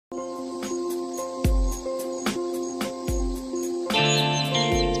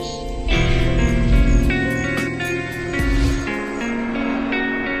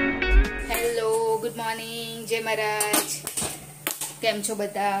મહારાજ કેમ છો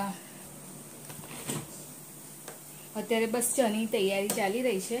બધા અત્યારે બસ ચાની તૈયારી ચાલી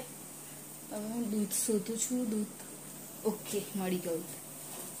રહી છે હું દૂધ શોધું છું દૂધ ઓકે મળી ગયું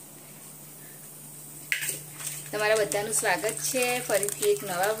તમારા બધાનું સ્વાગત છે ફરીથી એક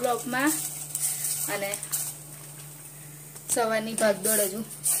નવા વ્લોગમાં અને સવારની ભાગદોડ હજુ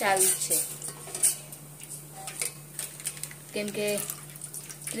ચાલુ જ છે કેમ કે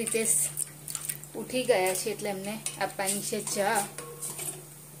રીતેશ ઉઠી ગયા છે એટલે એમને આપવાની છે ચા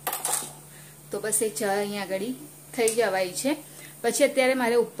તો બસ એ ચા અહીંયા આગળ થઈ જવાય છે પછી અત્યારે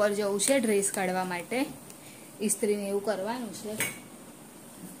મારે ઉપર જવું છે ડ્રેસ કાઢવા માટે ઇસ્ત્રીને એવું કરવાનું છે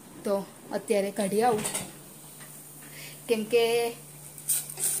તો અત્યારે કાઢી આવું કેમ કે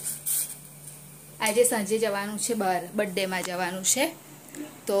આજે સાંજે જવાનું છે બહાર બર્થડેમાં જવાનું છે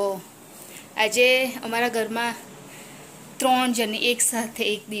તો આજે અમારા ઘરમાં 3 જણની એક સાથે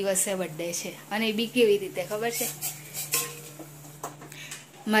એક દિવસે બર્થડે છે અને એ બી કેવી રીતે ખબર છે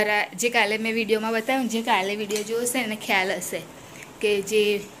મારા જે કાલે મેં વિડીયોમાં બતાવ્યું જે કાલે વિડીયો જોયો છે એને ખ્યાલ હશે કે જે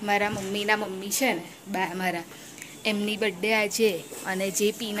મારા મમ્મીના મમ્મી છે ને બા મારા એમની બર્થડે આજે અને જે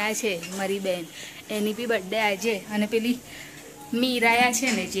પીના છે મારી બેન એની બી બર્થડે આજે અને પેલી મીરાયા છે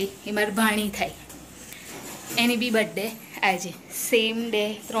ને જે એ મારી ભાણી થાય એની બી બર્થડે આજે સેમ ડે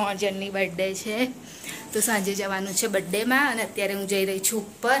 3 જણની બર્થડે છે તો સાંજે જવાનું છે બર્થડેમાં અને અત્યારે હું જઈ રહી છું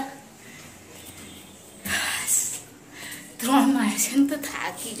ઉપર 3 માળ છે ને તો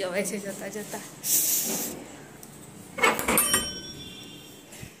થાકી જવાય છે જતા જતા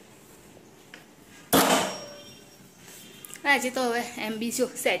આજે તો હવે એમ બી જો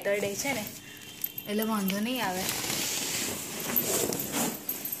સેટરડે છે ને એટલે વાંધો નહીં આવે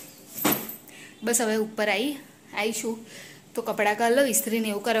બસ હવે ઉપર આવીશું તો કપડાં કાઢ લો ઇસ્ત્રીને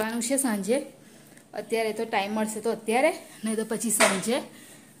એવું કરવાનું છે સાંજે અત્યારે તો ટાઈમ મળશે તો અત્યારે નહીં તો પછી સાંજે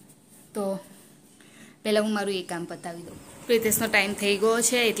તો પહેલાં હું મારું એ કામ પતાવી દઉં પ્રિતેશનો ટાઈમ થઈ ગયો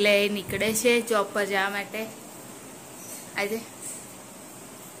છે એટલે એ નીકળે છે જોબ પર જવા માટે આજે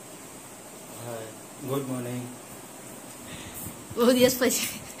ગુડ મોર્નિંગ બહુ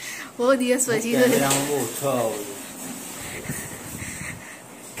દિવસ પછી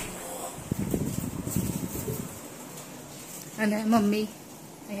અને મમ્મી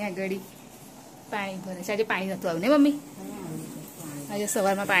અહીંયા ગળી પાણી ભરે છે આજે પાણી નહોતું આવ્યું ને મમ્મી આજે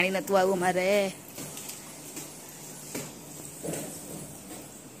સવારમાં પાણી નહોતું આવ્યું અમારે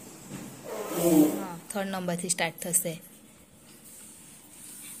હા 3rd નંબરથી સ્ટાર્ટ થશે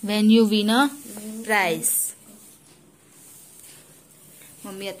when you win a price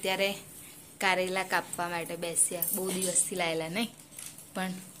mummy અત્યારે કારેલા કાપવા માટે બેસ્યા બહુ દિવસથી લાયેલા નહીં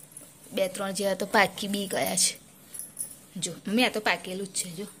પણ 2-3 જેવા તો પાકી બી ગયા છે જો મમ્મી આ તો પાકેલું જ છે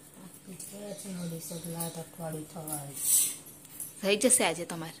જો થઈ જશે આજે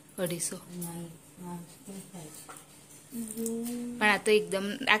તમારે 250 પણ આ તો એકદમ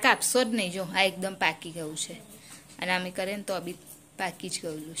આ કાપશો જ નહીં જો આ એકદમ પાકી ગયું છે અને અમે કરીએ ને તો બી પાકી જ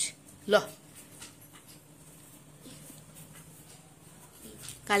ગયેલું છે લો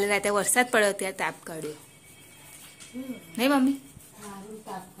કાલે રાતે વરસાદ પડ્યો ત્યારે તાપ કાઢ્યો નહીં મમ્મી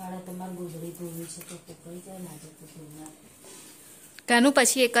કાનું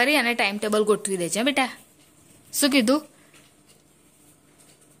પછી એ કરી અને ટાઈમ ટેબલ ગોઠવી દેજે બેટા શું કીધું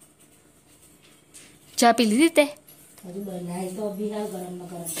ચા પી લીધી તે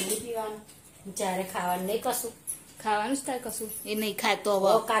ખાવાનું જ થાય કશું એ નહીં ખાતો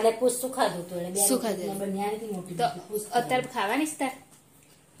હવે કાલે શું ખાધું શું ખાધું અત્યારે ખાવાની જ તાર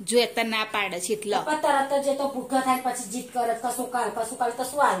જો અત્યારે ના પાડે છે એટલે તરત જ તો ભૂખા થાય પછી જીત કરે કશું કાલ તો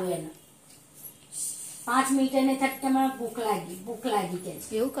શું આવ્યું એને 5 મિનિટ ને થાય તમારે ભૂખ લાગી કે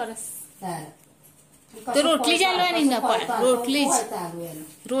એવું કરસ તો રોટલી જ આલવાની ન પણ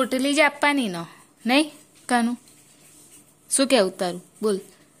રોટલી જ આપવાની ન નહીં કાનું શું કેવું તારું બોલ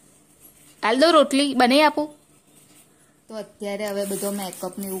હાલ દો રોટલી બનાવી આપું તો અત્યારે હવે બધો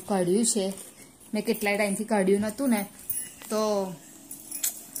મેકઅપ ને એવું કાઢ્યું છે મેં કેટલા ટાઈમથી કાઢ્યું નહોતું ને તો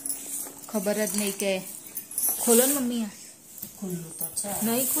ખબર જ નહીં કે ખોલો ને મમ્મી ખુલ્લું તો છે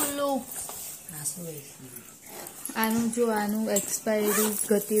નહીં ખુલ્લું આનું જો આનું એક્સપાયરી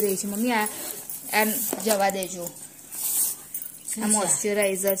ગતી રહી છે મમ્મી આ જવા દેજો આ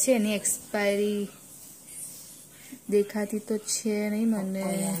મોઇશ્ચરાઇઝર છે એની એક્સપાયરી દેખાતી તો છે નહીં મને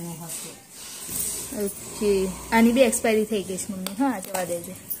ઓકે આની બી એક્સપાયરી થઈ ગઈ છે મમ્મી હા જવા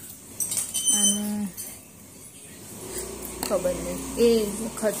દેજો આનું ખબર નહીં એ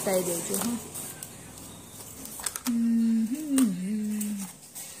ખટકાઈ દેજો હા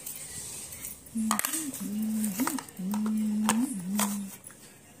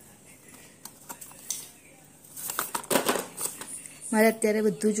મારે અત્યારે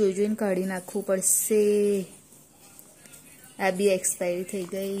બધું જોઈ જોઈને કાઢી નાખવું પડશે આ બી એક્સપાયરી થઈ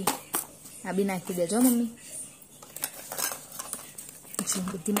ગઈ. આ બી નાખી દેજો મમ્મી.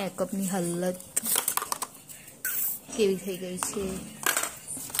 બધી મેકઅપની હાલત કેવી થઈ ગઈ છે.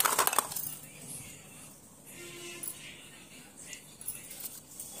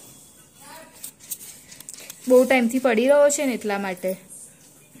 બહુ ટાઈમથી પડી રહ્યો છે ને એટલા માટે.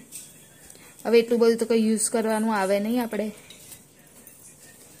 હવે એટલું બધું તો કંઈ યુઝ કરવાનું આવે નહીં આપણે,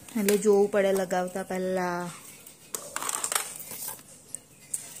 એટલે જોવું પડે લગાવતા પહેલા.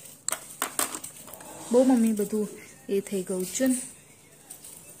 બહુ મમ્મી બધું એ થઈ ગયું છે ને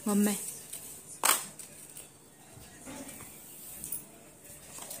મમ્મી.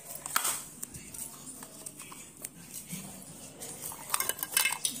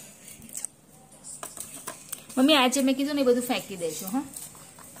 મમ્મી આજે મેં કીધું ને એ બધું ફેંકી દેજો. હા,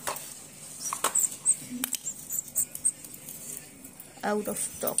 આઉટ ઓફ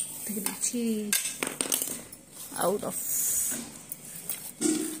સ્ટોક થઈ ગઈ છે. Out of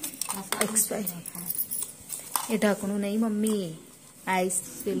expire. એ ઢાંકણું નહીં મમ્મી, આઈસ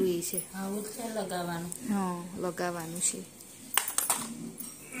પેલું એ છે. આવું છે લગાવવાનું. હા, લગાવવાનું છે.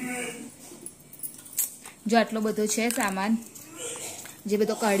 જો આટલો બધો છે સામાન, જે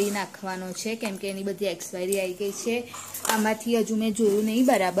બધો કાઢી નાખવાનો છે, કેમ કે એની બધી એક્સપાયરી આવી ગઈ છે. આમાંથી હજુ મેં જોયું નહીં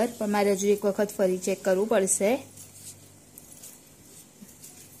બરાબર, પણ મારે હજુ એક વખત ફરી ચેક કરવું પડશે.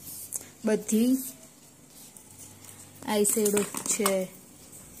 બધી આઈ શેડો છે.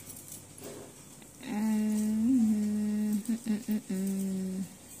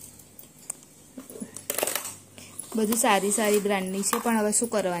 બધું સારી સારી બ્રાન્ડની છે, પણ હવે શું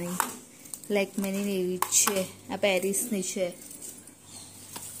કરવાની. લેકમેની એવી જ છે. આ પેરિસની છે.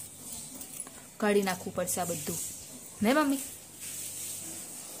 કાઢી નાખવું પડશે આ બધું ને મમ્મી.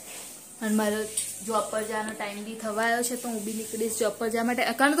 અને મારો જોબ પર જવાનો ટાઈમ બી થવાયો છે, તો હું બી નીકળીશ જોબ પર જવા માટે.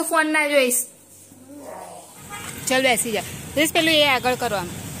 કારણ તો ફોન ના જોઈશ. ચાલ બેસી જા. જઈશ પેલું એ આગળ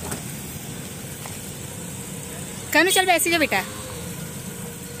કરવાનું. કાનું ચાલ બેસી જા બેટા.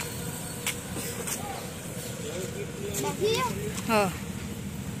 હા,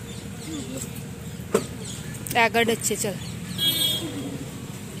 આગળ જ છે. ચાલ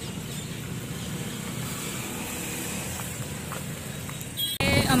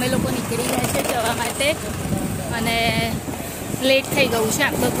અમે લોકો નીકળી ગયા છે જવા માટે, અને લેટ થઈ ગયું છે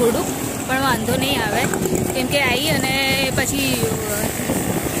આમ તો થોડુંક, પણ વાંધો નહીં આવે. કેમ કે આવી અને પછી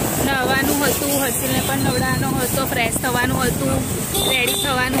નવાનું હતું, હર્ષિલને પણ નવડાવવાનો હતો, ફ્રેશ થવાનું હતું, રેડી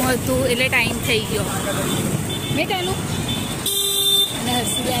થવાનું હતું, એટલે ટાઈમ થઈ ગયો બેટાનું. અને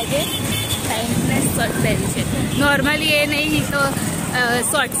હર્ષિલે આજે ટાઈમલેસ શર્ટ પહેરી છે. નોર્મલી એ નહીં તો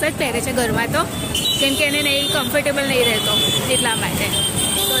શોર્ટ્સ જ પહેરે છે ઘરમાં તો, કેમ કે એને નહીં કમ્ફર્ટેબલ નહીં રહેતો એટલા માટે.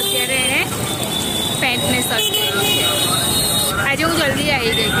 તો અત્યારે એને પેન્ટ ને શર્ટ પહેરી છે. આજે હું જલ્દી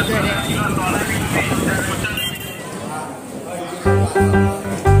આવી ગઈ હતી ઘરે.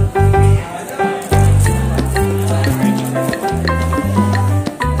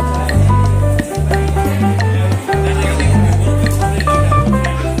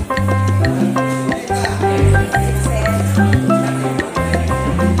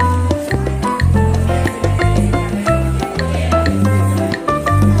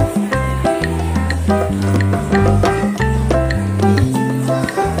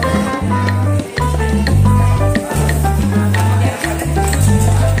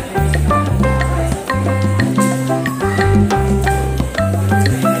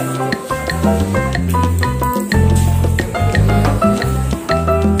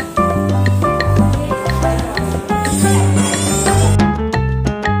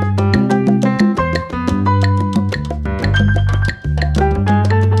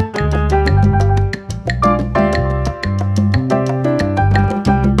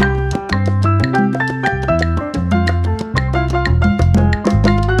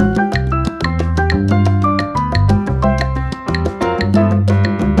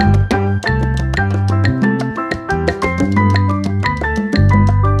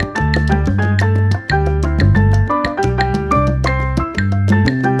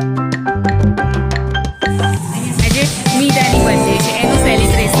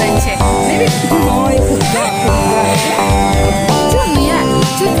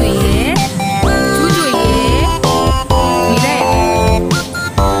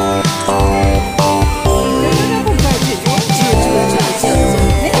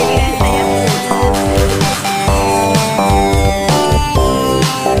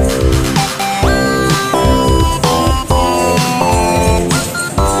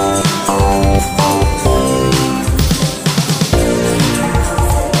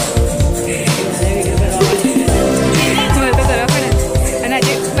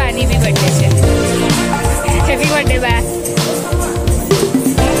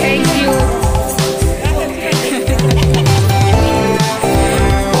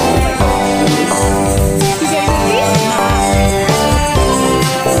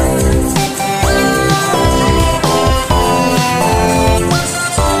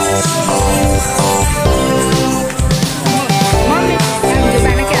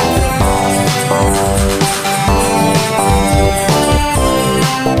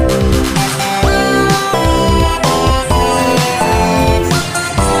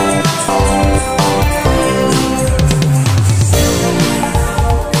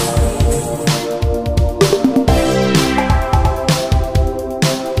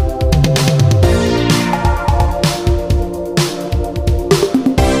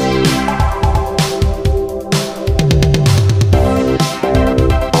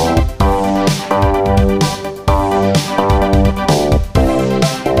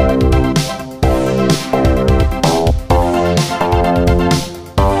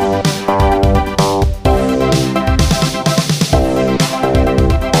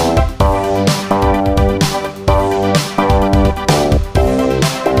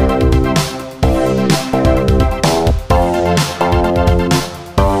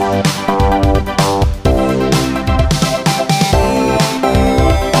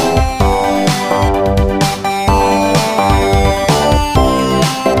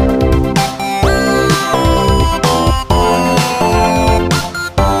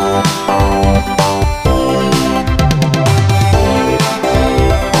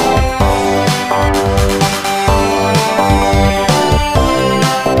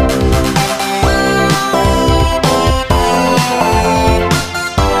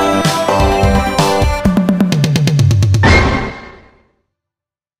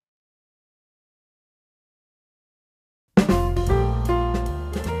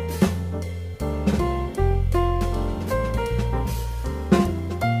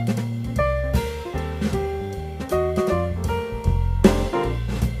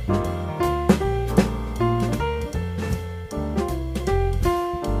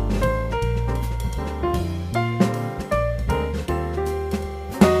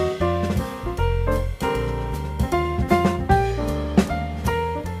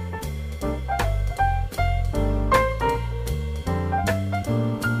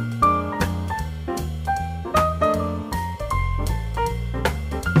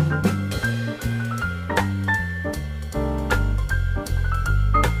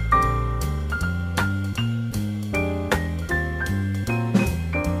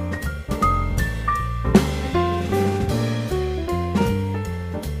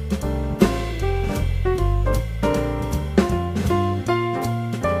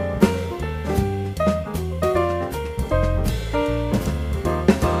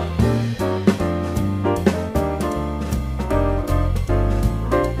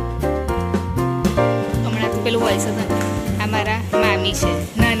 વોઇસ હતો ને. આ મારા મામી છે,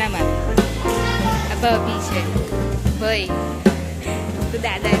 નાના મામી. આ ભાભી છે, ભાઈ. તો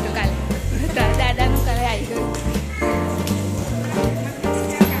દાદા તો કાલે દાદાનું કાલે આવી ગયું.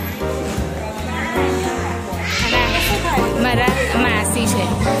 અને મારા માસી છે,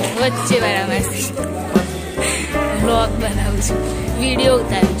 વચ્ચે વાળા માસી. વ્લોગ બનાવું છું, વિડીયો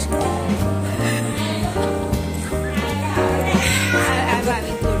ઉતારું છું.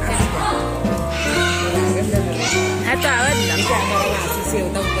 હા તો આવે જ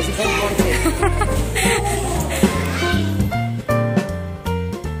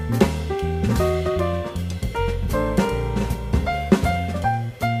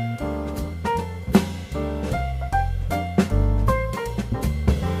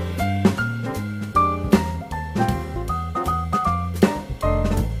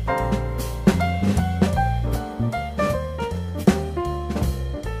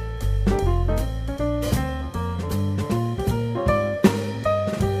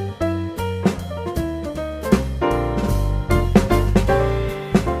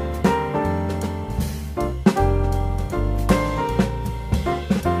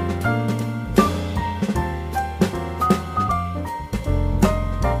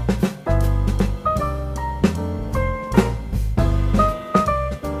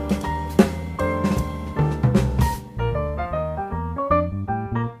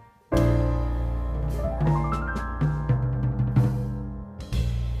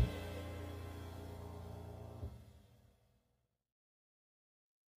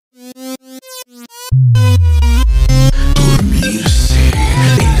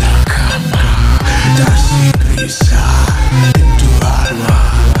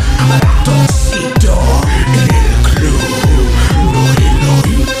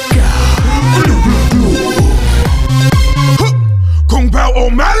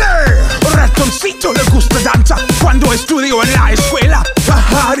estudio en la escuela.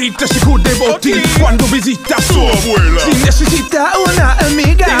 Pajarita se cubre botín cuando visita a su abuela. Si necesita una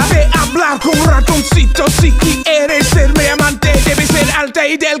amiga, debe hablar con un ratoncito. Si quieres ser mi amante, debe ser alta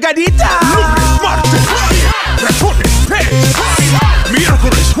y delgadita. Lunes, martes, ratones, pez.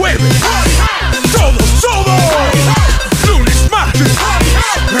 Miércoles, jueves, todo. Lunes, martes,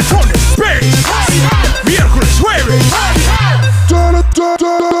 ratones, pez. Miércoles, jueves.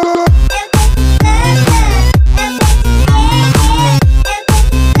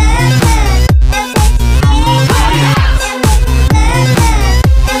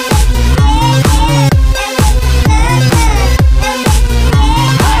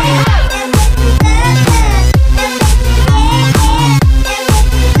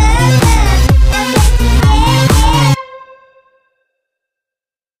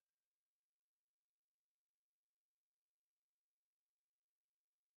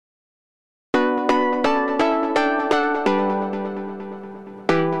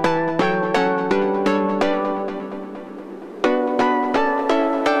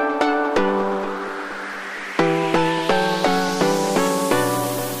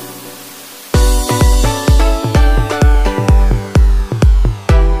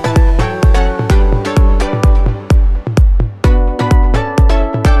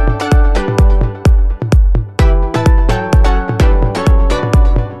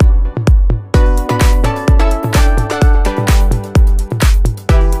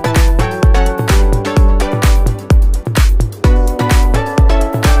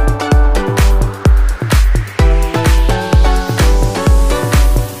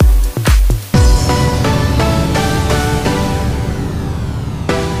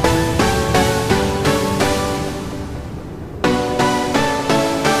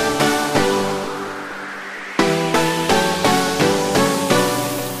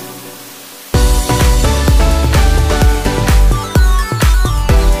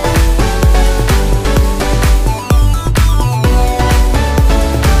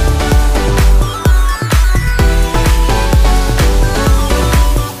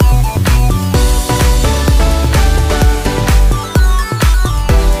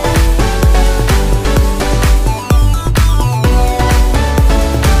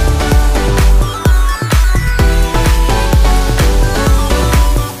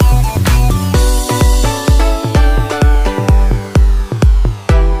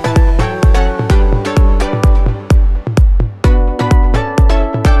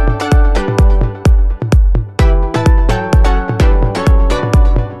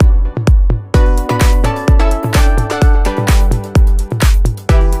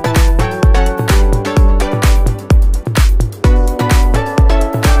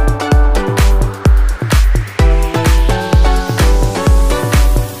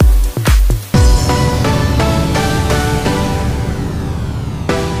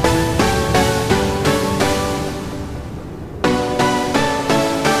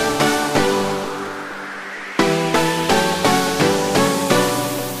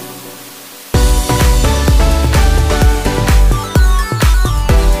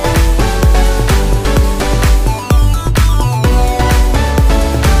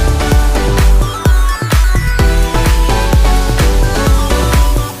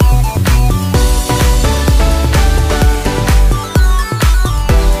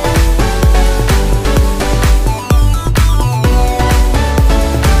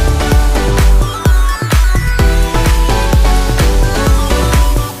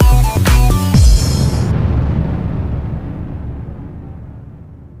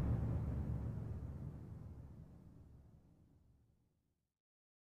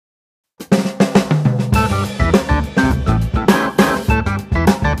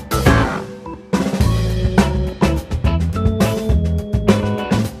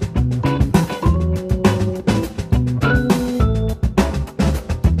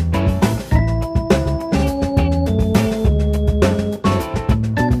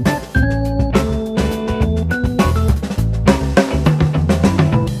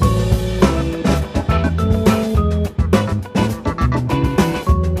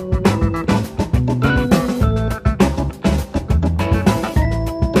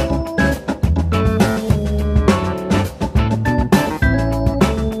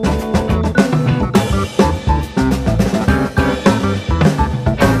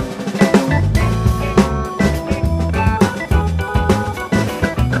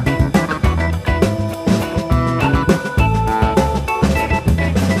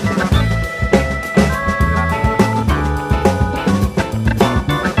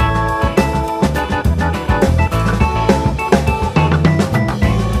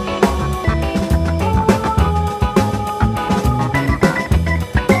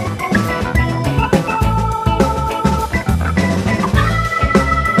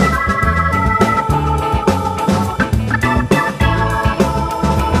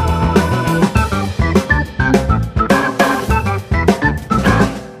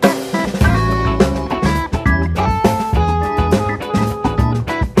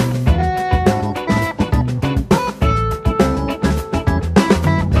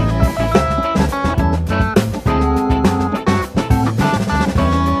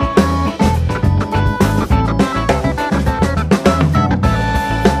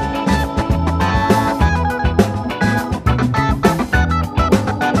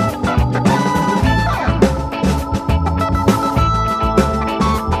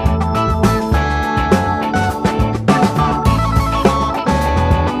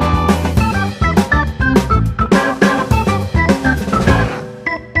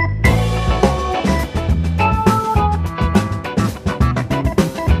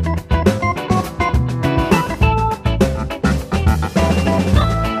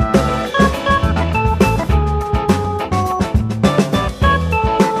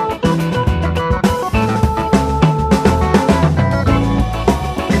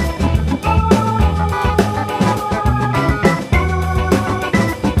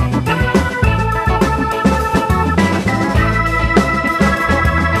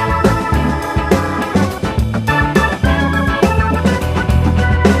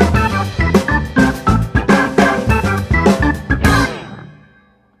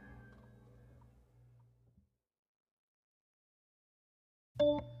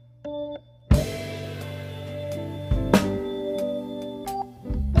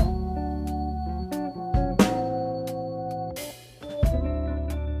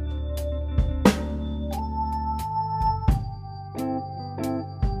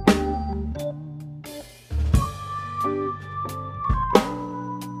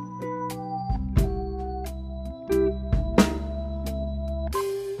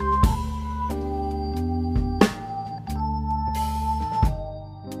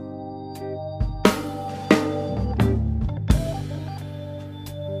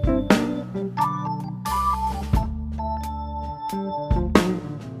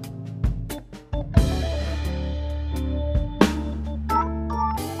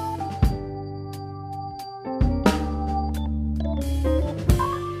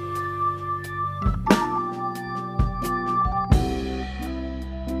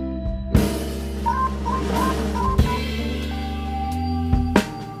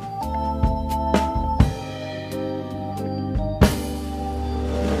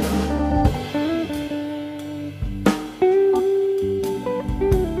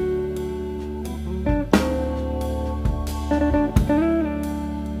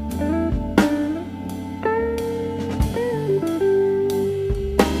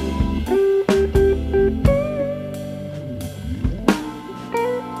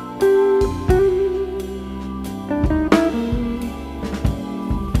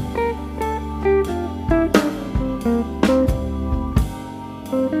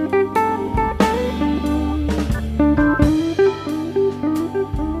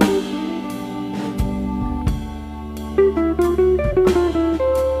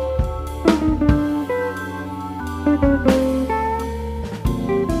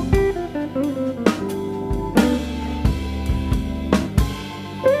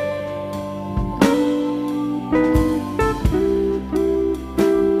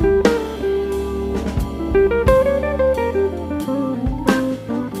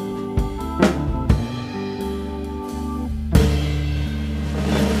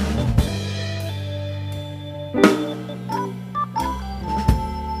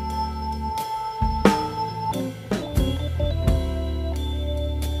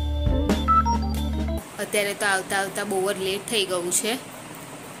 અત્યારે તો આવતા આવતા બહુ જ late થઈ ગયું છે.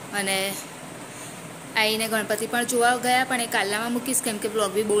 અને આવીને ગણપતિ પણ જોવા ગયા, પણ એ કાલનામાં મૂકીશ કેમ કે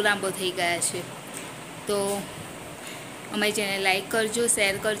બ્લોગ બી બહુ લાંબો થઈ ગયા છે. તો અમારી ચેનલ લાઈક કરજો,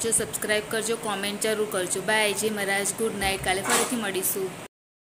 શેર કરજો, સબસ્ક્રાઈબ કરજો, કોમેન્ટ જરૂર કરજો. બાય. જય મહારાજ, ગુડ નાઇટ. કાલે ફરીથી મળીશું.